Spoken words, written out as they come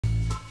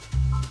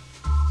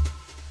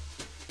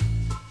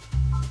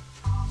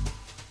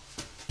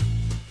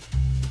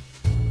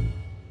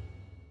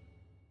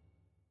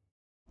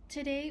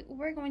Today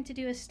we're going to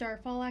do a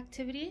Starfall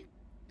activity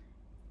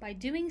by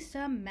doing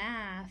some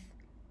math.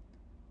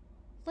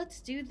 Let's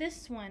do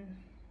this one.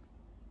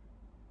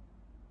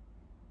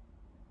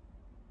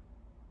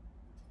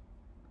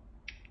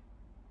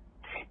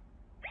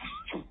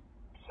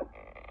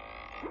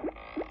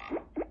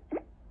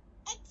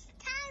 It's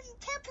time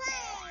to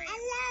play! I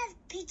love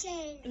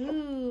peaches!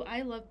 Ooh,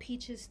 I love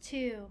peaches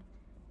too.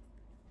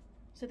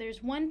 So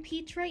there's one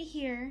peach right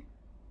here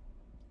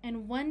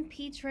and one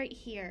peach right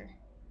here.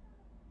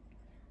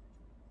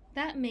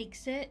 That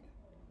makes it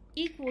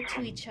equal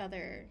to each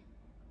other.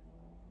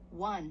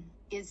 1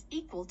 is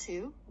equal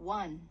to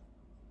 1.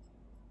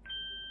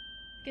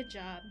 Good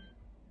job.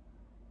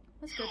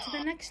 Let's go to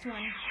the next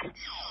one.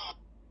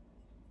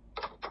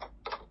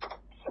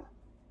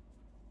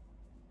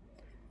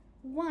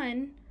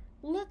 One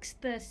looks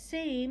the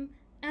same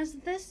as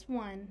this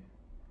one.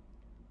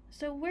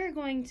 So we're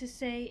going to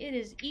say it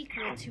is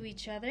equal to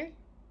each other.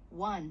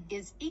 1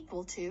 is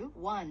equal to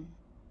 1.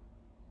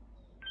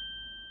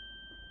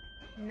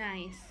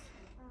 Nice.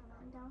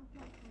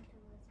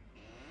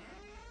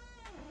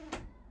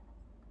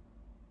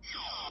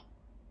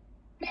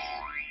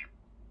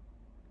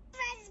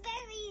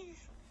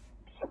 Raspberries!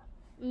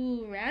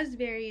 Ooh,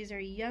 raspberries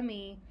are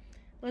yummy.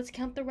 Let's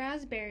count the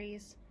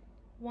raspberries.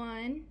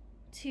 1,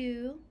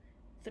 2,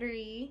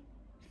 3,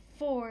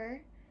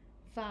 4,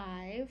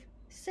 5,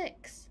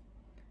 6.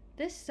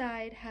 This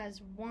side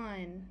has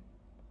 1.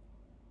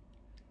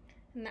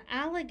 And the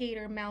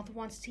alligator mouth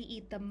wants to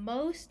eat the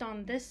most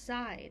on this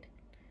side.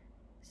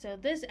 So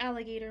this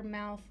alligator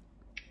mouth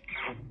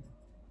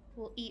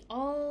will eat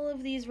all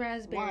of these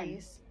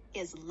raspberries.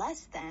 1 is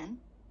less than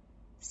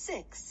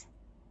 6.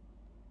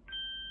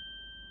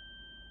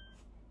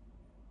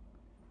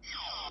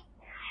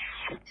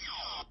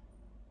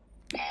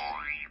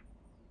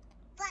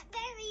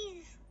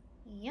 Blackberries!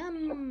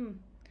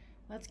 Yum!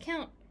 Let's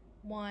count.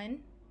 1,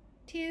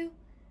 2,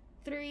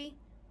 3,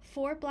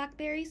 4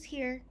 blackberries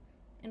here,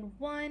 and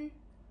 1,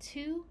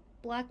 2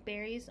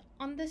 blackberries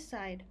on this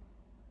side.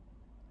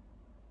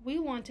 We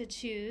want to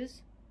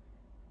choose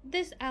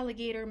this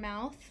alligator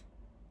mouth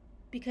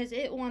because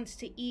it wants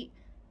to eat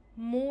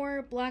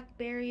more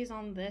blackberries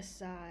on this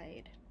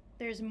side.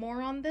 There's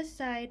more on this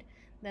side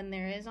than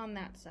there is on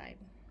that side.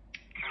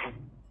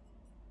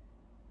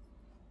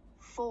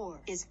 4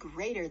 is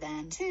greater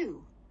than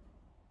 2.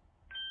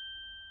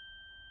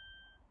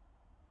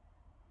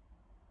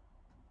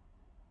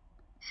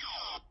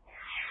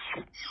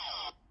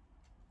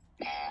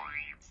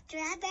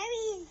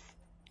 Strawberries!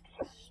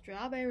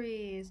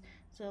 Strawberries.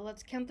 So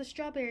let's count the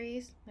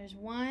strawberries. There's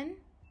 1,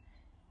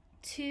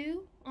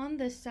 2 on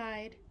this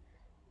side,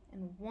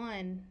 and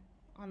 1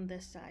 on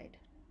this side.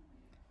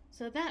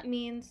 So that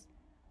means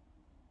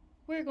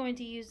we're going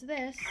to use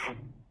this.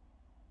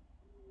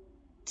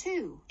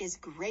 2 is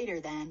greater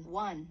than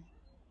 1.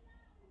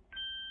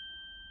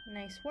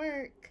 Nice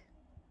work.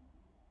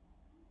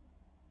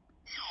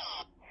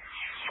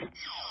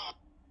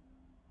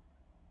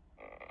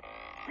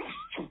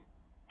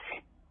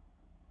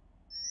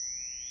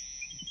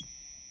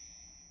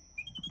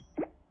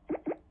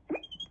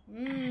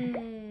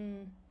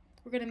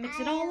 We're gonna mix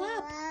it all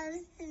up. I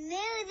love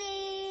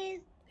smoothies!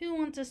 Who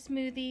wants a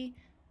smoothie?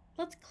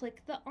 Let's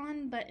click the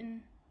on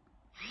button.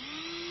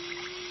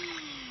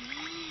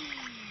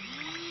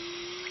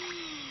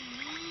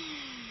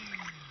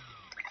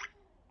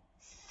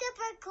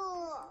 Super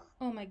cool!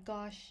 Oh my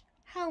gosh,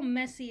 how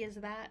messy is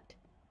that?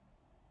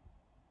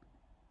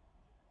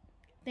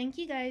 Thank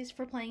you guys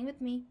for playing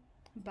with me.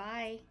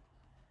 Bye.